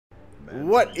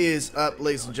What is up,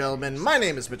 ladies and gentlemen? My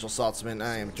name is Mitchell Saltzman.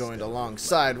 I am joined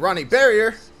alongside Ronny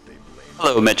Barrier.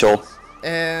 Hello, Mitchell.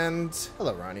 And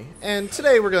hello, Ronny. And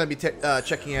today we're going to be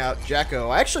checking out Jacko.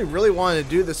 I actually really wanted to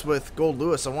do this with Gold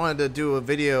Lewis. I wanted to do a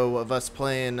video of us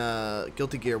playing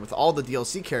Guilty Gear with all the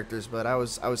DLC characters, but I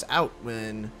was out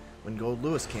when Gold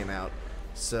Lewis came out.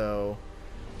 So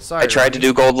sorry. I tried to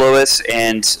do Gold Lewis,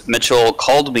 and Mitchell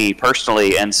called me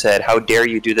personally and said, "How dare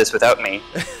you do this without me?"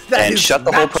 and shut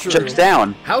the whole project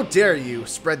down. How dare you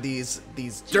spread these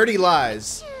dirty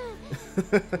lies?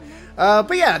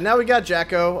 But yeah, now we got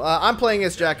Jacko. I'm playing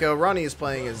as Jacko. Ronny is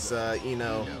playing as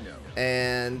Eno,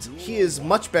 and he is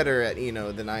much better at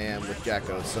Eno than I am with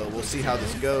Jacko. So we'll see how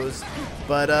this goes.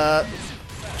 But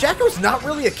Jacko's not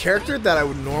really a character that I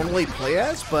would normally play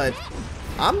as, but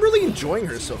I'm really enjoying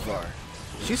her so far.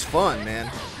 She's fun, man.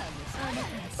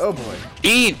 Oh boy.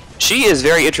 She is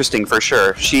very interesting for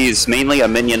sure. She's mainly a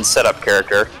minion setup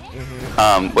character,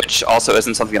 which also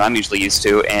isn't something I'm usually used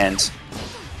to, and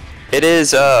it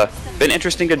is been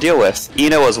interesting to deal with.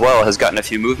 Eno as well has gotten a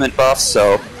few movement buffs,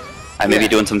 so I may be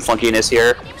doing some funkiness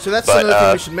here. So that's another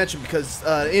thing we should mention, because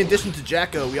in addition to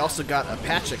Jacko, we also got a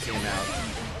patch that came out.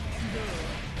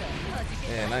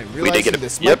 And I'm realizing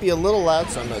this might be a little loud,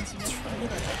 so I'm gonna...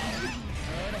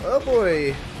 Oh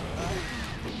boy.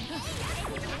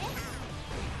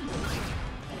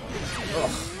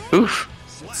 Ugh. Oof.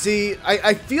 See,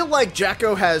 I feel like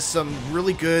Jacko has some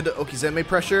really good Okizeme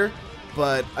pressure,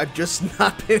 but I've just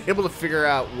not been able to figure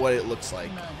out what it looks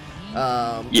like.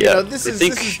 You know, this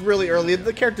is really early.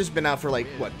 The character's been out for like,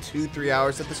 what, 2-3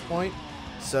 hours at this point?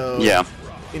 So, yeah.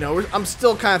 You know, I'm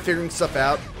still kind of figuring stuff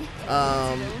out.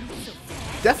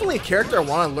 Definitely a character I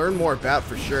want to learn more about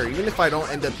for sure, even if I don't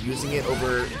end up using it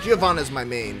over... Giovanna's my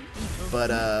main,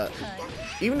 but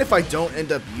even if I don't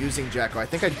end up using Jacko, I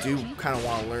think I do kind of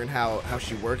want to learn how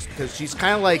she works, because she's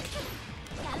kind of like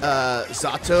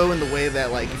Zato in the way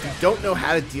that, like, if you don't know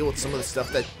how to deal with some of the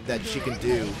stuff that she can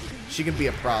do, she can be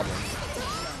a problem.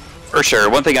 For sure.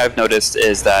 One thing I've noticed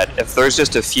is that if there's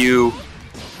just a few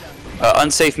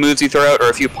unsafe moves you throw out, or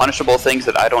a few punishable things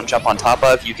that I don't jump on top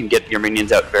of, you can get your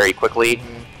minions out very quickly,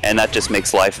 and that just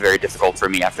makes life very difficult for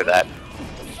me after that.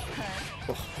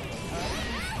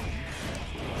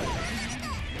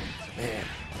 Man.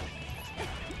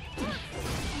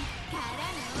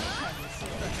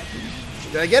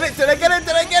 Did I get it? Did I get it?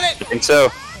 Did I get it? I think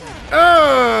so.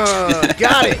 Oh,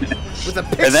 got it. With a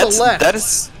pixel left.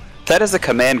 That is a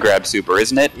command grab super,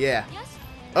 isn't it? Yeah.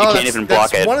 You can't even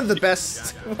block it. One of the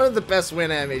best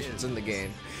win animations in the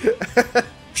game.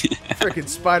 Freaking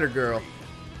Spider Girl.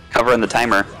 Covering the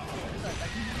timer.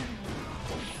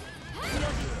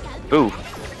 Ooh.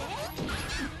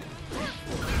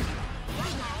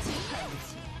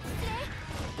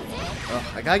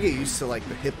 Oh, I gotta get used to like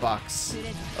the hitbox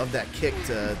of that kick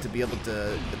to be able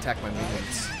to attack my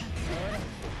minions.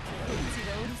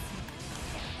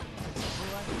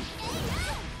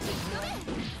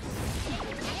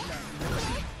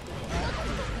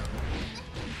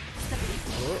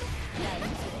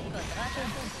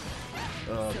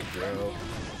 Oh, bro.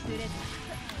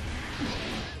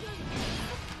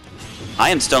 I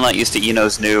am still not used to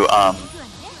Eno's new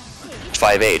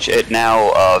 5H. It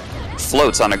now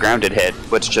floats on a grounded hit,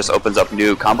 which just opens up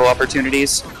new combo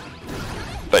opportunities.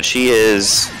 But she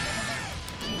is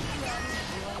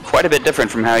quite a bit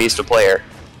different from how I used to play her.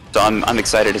 So I'm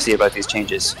excited to see about these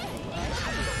changes.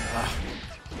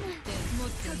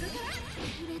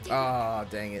 Oh,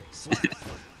 dang it.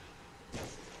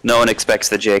 No one expects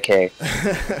the JK.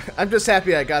 I'm just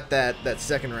happy I got that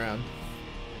second round.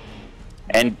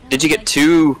 And did you get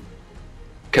 2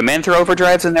 command throw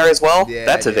overdrives in there as well? Yeah,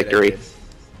 that's a victory.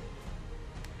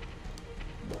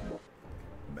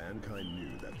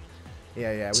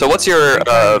 Yeah. So what's your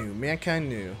Mankind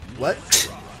knew. What?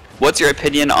 What's your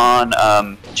opinion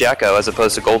on Jacko as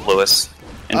opposed to Gold Lewis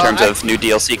in terms of new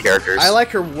DLC characters? I like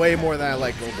her way more than I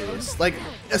like Gold Lewis. Like,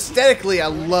 aesthetically, I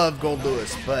love Gold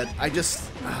Lewis, but I just...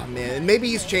 Oh, man. And maybe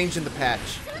he's changed in the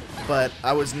patch, but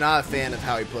I was not a fan of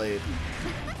how he played.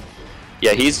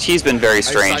 Yeah, he's been very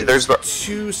strange. There's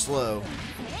too slow.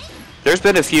 There's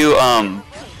been a few,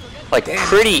 like,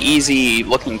 pretty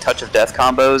easy-looking Touch of Death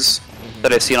combos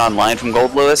that I've seen online from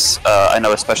Gold Lewis. I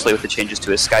know especially with the changes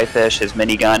to his Skyfish, his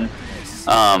minigun.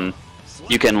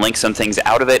 You can link some things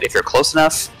out of it if you're close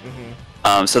enough.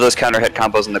 So those counter-hit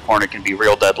combos in the corner can be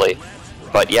real deadly.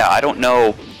 But yeah, I don't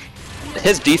know.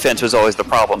 His defense was always the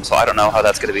problem, so I don't know how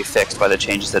that's going to be fixed by the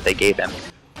changes that they gave him.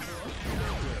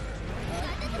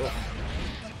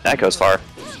 That goes far.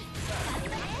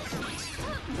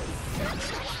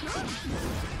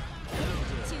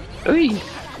 Ooh.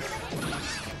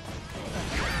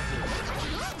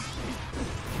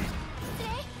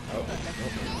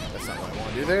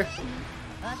 through there?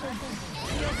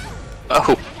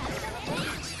 Oh.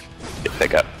 Good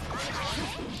pickup.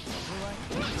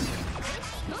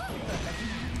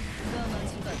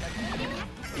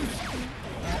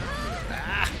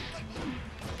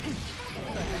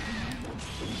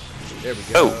 There we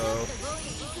go. Oh.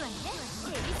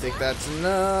 I think that's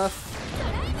enough.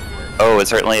 Oh, it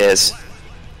certainly is.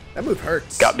 That move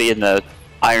hurts. Got me in the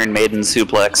Iron Maiden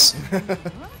suplex.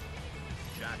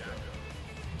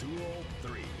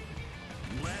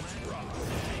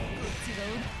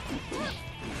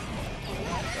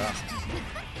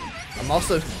 I'm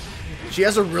also... She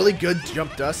has a really good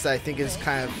jump dust that I think is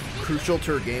kind of crucial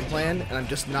to her game plan, and I'm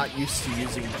just not used to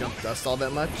using jump dust all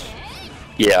that much.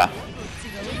 Yeah.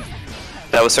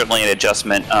 That was certainly an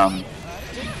adjustment.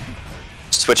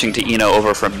 Switching to Ino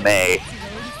over from Mei,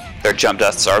 their jump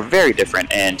dusts are very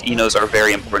different, and Ino's are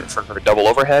very important for her double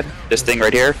overhead. This thing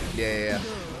right here. Yeah.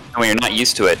 And when you're not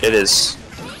used to it, it's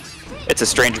a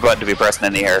strange button to be pressing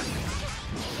in the air.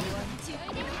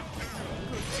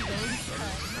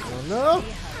 Oh no!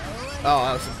 Oh,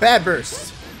 that was a bad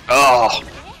burst. Oh,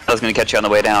 I was gonna catch you on the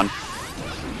way down.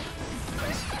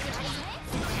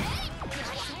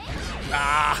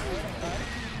 Ah!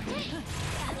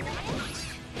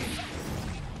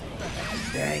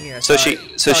 Dang it! So she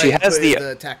has the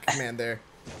attack command there.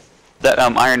 That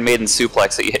Iron Maiden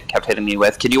suplex that you kept hitting me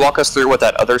with. Can you walk us through what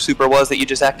that other super was that you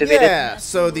just activated? Yeah.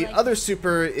 So the other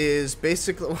super is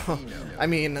basically. Well, I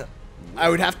mean, I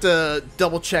would have to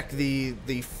double check the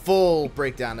full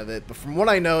breakdown of it, but from what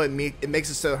I know, it makes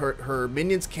it so her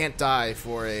minions can't die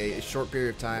for a short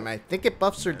period of time. I think it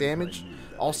buffs her damage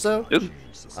also. Oop.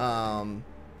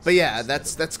 But yeah,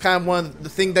 that's kind of one of the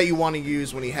thing that you want to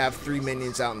use when you have 3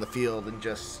 minions out in the field and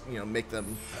just, you know, make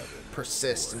them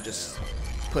persist and just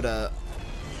put a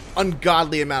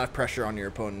ungodly amount of pressure on your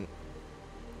opponent.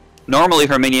 Normally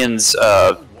her minions,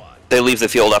 they leave the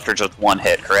field after just 1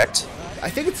 hit, correct? I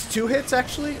think it's 2 hits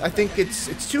actually. I think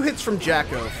it's 2 hits from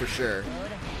Jacko for sure.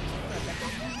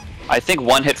 I think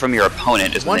 1 hit from your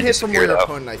opponent is 1 when they hit from your disappear,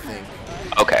 though. opponent, I think.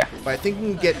 Okay. But I think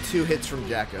you can get 2 hits from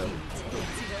Jacko.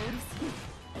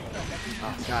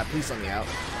 Oh god, please let me out.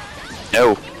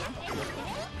 No.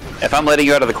 If I'm letting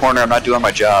you out of the corner, I'm not doing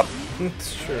my job.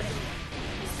 It's true.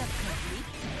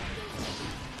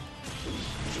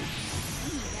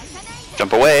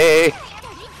 Jump away!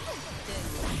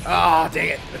 Oh, dang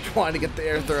it. I just wanted to get the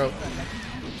air throw.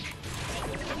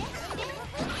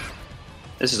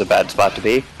 This is a bad spot to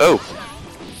be. Oh!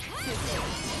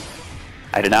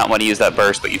 I did not want to use that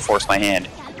burst, but you forced my hand.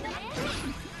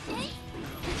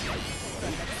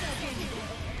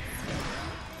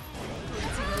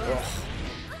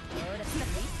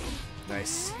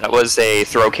 Nice. That was a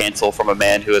throw cancel from a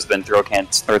man who has been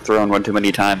thrown one too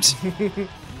many times.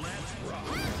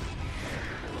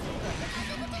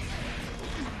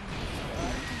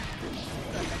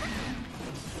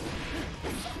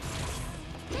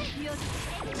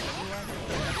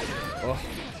 Oh.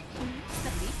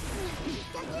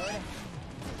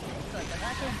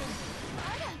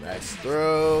 Nice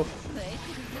throw.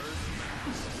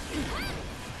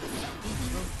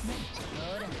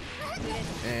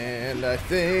 And I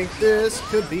think this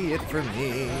could be it for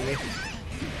me.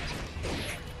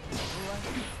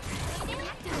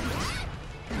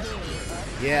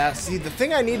 Yeah, see, the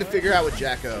thing I need to figure out with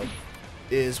Jacko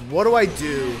is what do I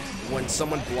do when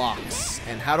someone blocks,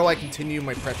 and how do I continue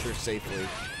my pressure safely?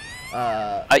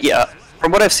 Yeah,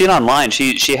 from what I've seen online,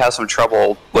 she has some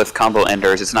trouble with combo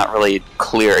enders. It's not really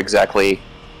clear exactly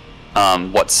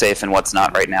what's safe and what's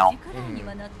not right now.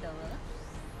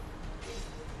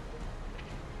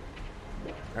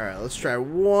 Alright, let's try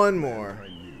one more.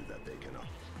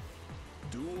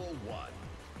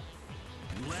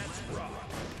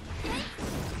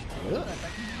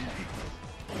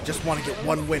 Just want to get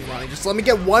 1 win, Ronnie. Just let me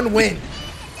get 1 win.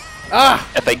 Ah!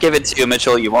 If I give it to you,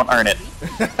 Mitchell, you won't earn it.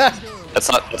 That's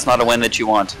not a win that you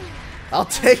want. I'll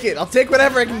take it. I'll take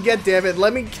whatever I can get, damn it.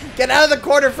 Let me get out of the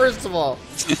corner first of all.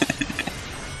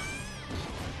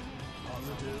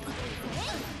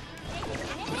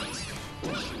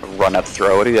 Run up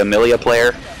throw. What are you, a Amelia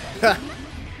player?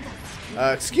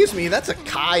 Excuse me, that's a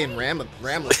Kai and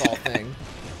Ramlethal thing.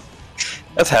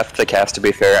 That's half the cast, to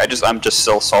be fair. I'm just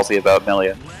still salty about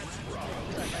Amelia.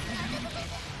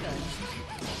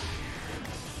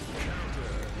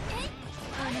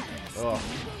 Oh.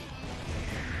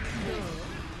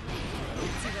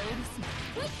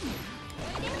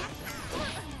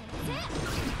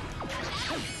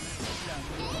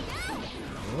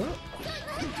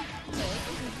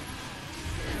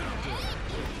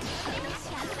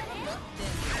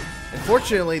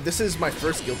 Unfortunately, this is my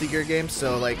first Guilty Gear game,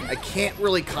 so like I can't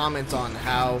really comment on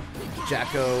how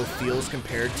Jacko feels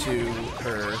compared to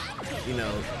her, you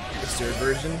know, the third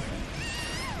version.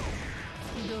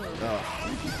 Oh.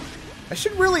 I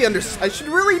should really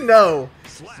know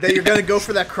that you're gonna go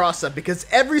for that cross up, because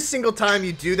every single time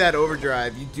you do that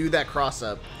overdrive, you do that cross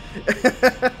up.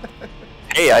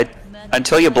 Hey,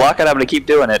 until you block it, I'm gonna keep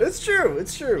doing it. It's true.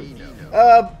 It's true.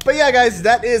 But yeah, guys,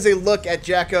 that is a look at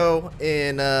Jacko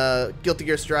in Guilty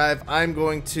Gear Strive. I'm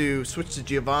going to switch to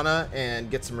Giovanna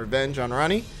and get some revenge on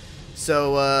Ronny.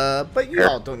 So, but you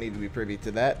all don't need to be privy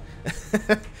to that.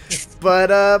 But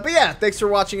yeah, thanks for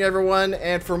watching, everyone.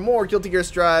 And for more Guilty Gear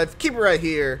Strive, keep it right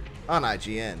here on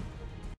IGN.